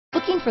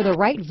Looking for the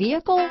right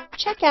vehicle?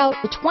 Check out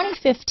the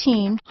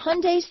 2015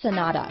 Hyundai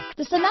Sonata.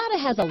 The Sonata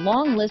has a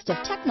long list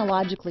of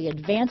technologically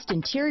advanced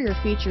interior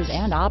features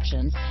and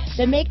options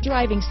that make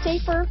driving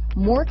safer,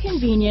 more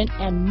convenient,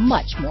 and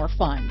much more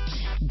fun.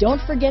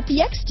 Don't forget the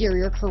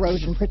exterior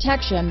corrosion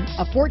protection,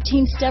 a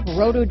 14-step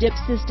roto-dip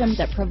system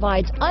that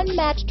provides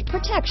unmatched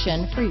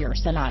protection for your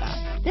Sonata.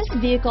 This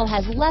vehicle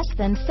has less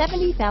than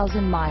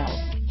 70,000 miles.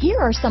 Here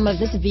are some of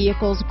this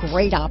vehicle's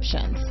great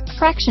options: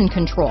 traction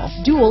control,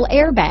 dual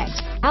airbags,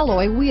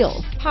 alloy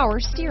wheels, power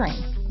steering,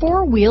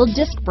 four-wheel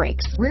disc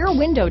brakes, rear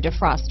window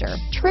defroster,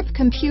 trip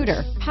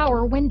computer,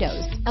 power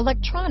windows,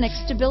 electronic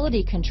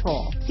stability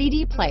control,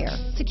 CD player,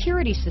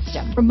 security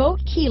system, remote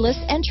keyless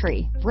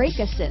entry, brake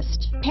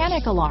assist,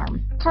 panic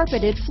alarm,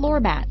 carpeted floor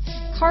mats,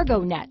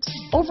 cargo net,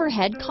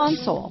 overhead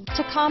console,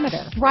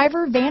 tachometer,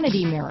 driver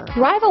vanity mirror.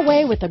 Drive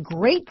away with a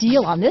great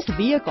deal on this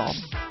vehicle.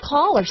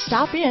 Call or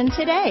stop in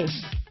today.